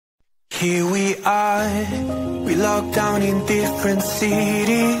Here we are, we locked down in different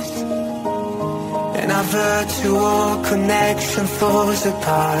cities, and our virtual connection falls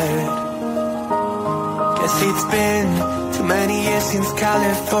apart. Guess it's been too many years since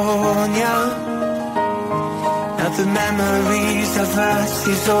California. Now the memories of us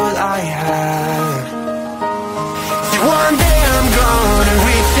is all I have. See, one day I'm gonna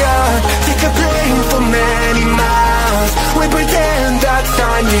reach ya, take a plane for many miles. We pretend that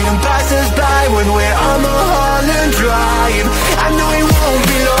time didn't pass us by when we're on Mulholland Drive. I know it won't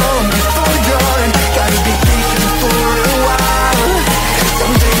be long before dawn, gotta be patient for a while.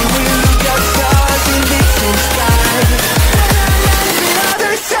 Someday we'll look at stars in distant skies, and I'll land the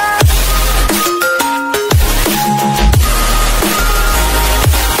other side.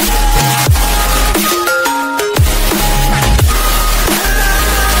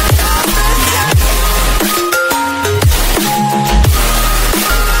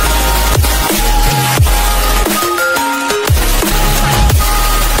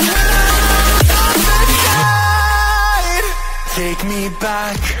 Take me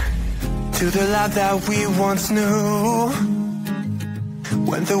back to the life that we once knew,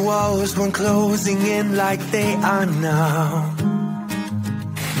 when the walls weren't closing in like they are now.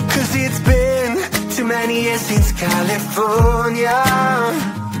 Cause it's been too many years since California.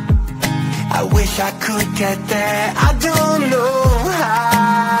 I wish I could get there, I don't know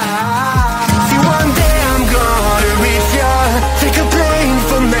how. See, one day I'm gonna reach ya, take a plane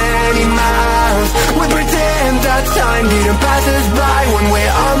for many miles. We pretend that time didn't pass us by when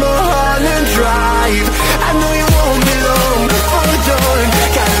we're on Mulholland Drive. I know it won't be long before dawn,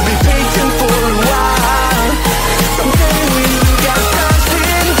 gotta be patient for a while. Someday we look at stars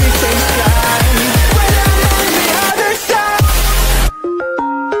in the same sky, when I'm on the other side.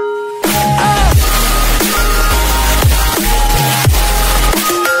 Oh.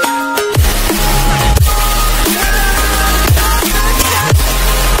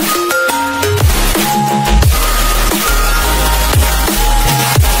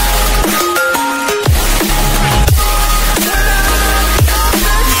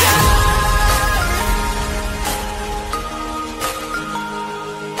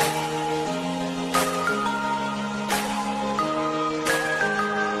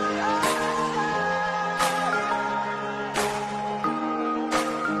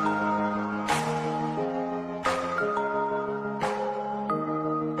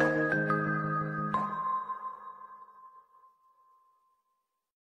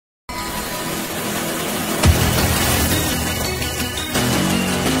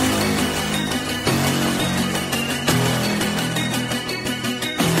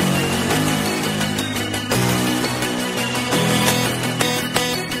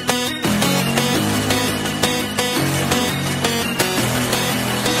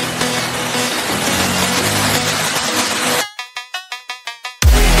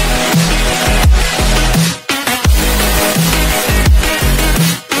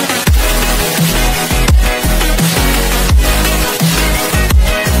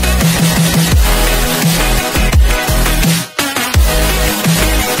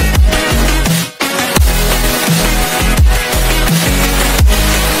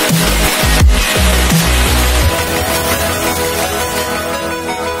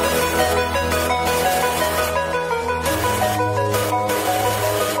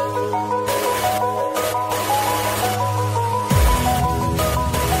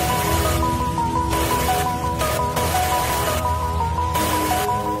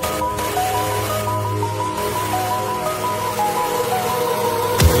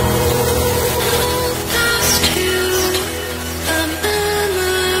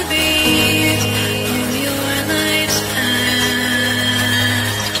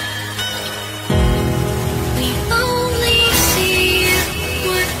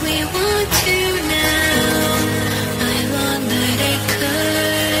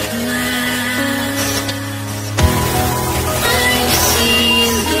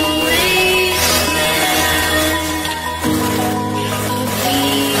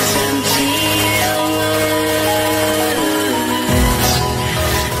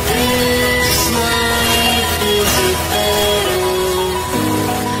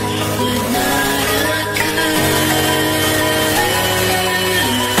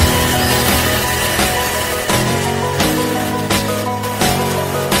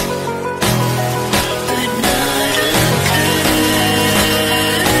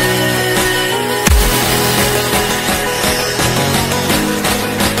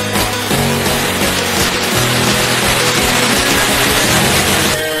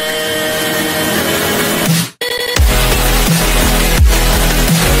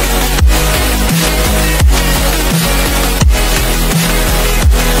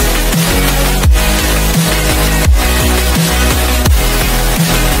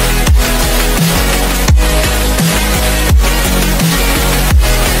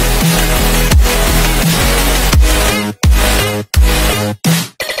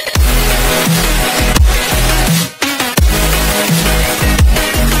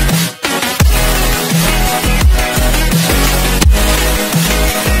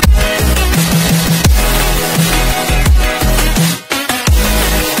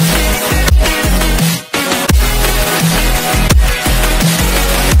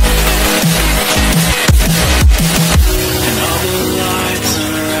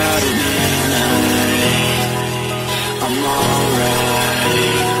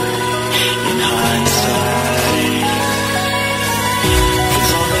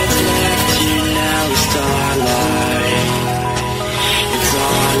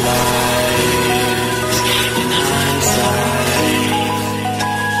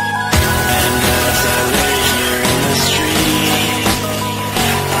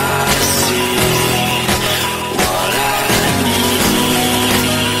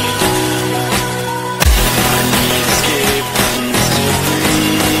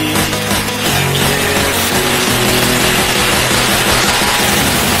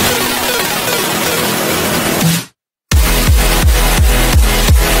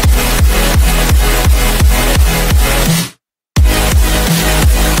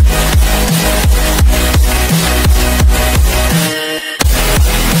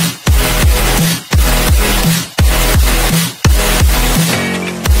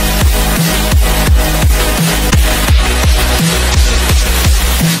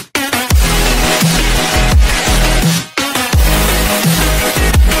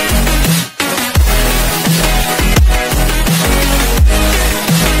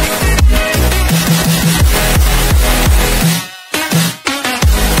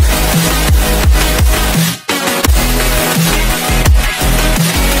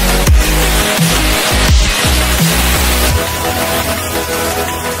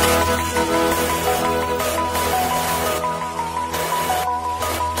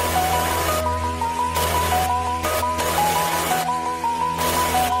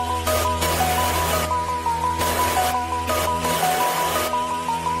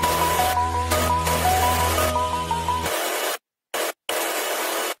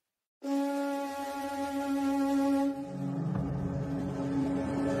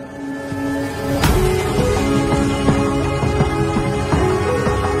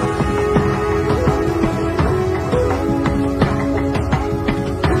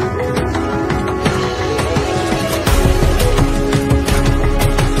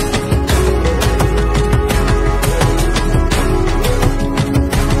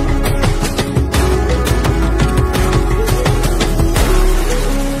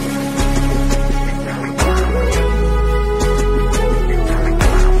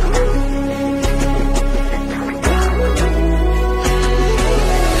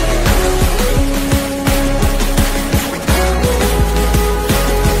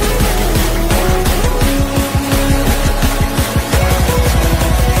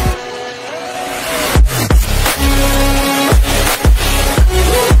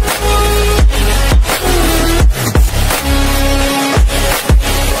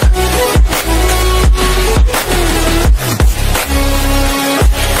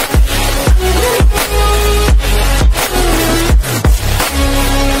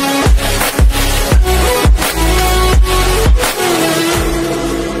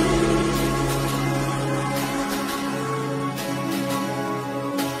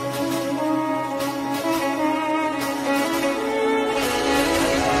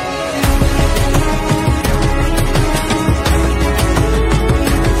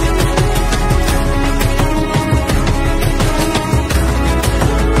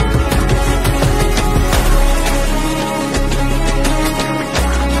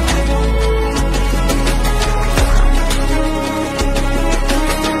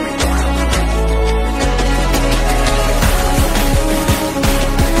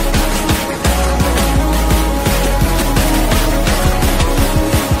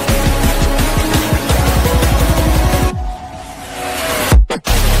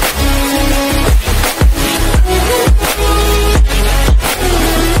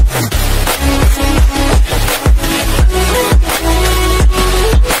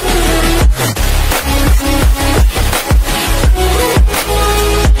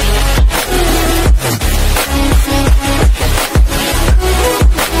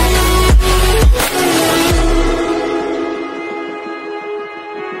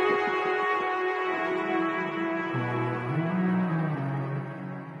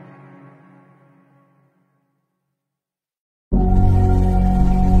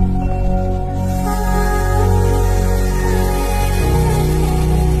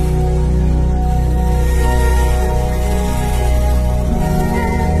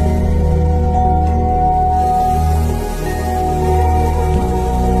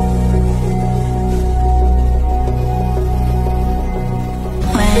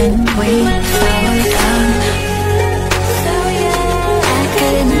 when we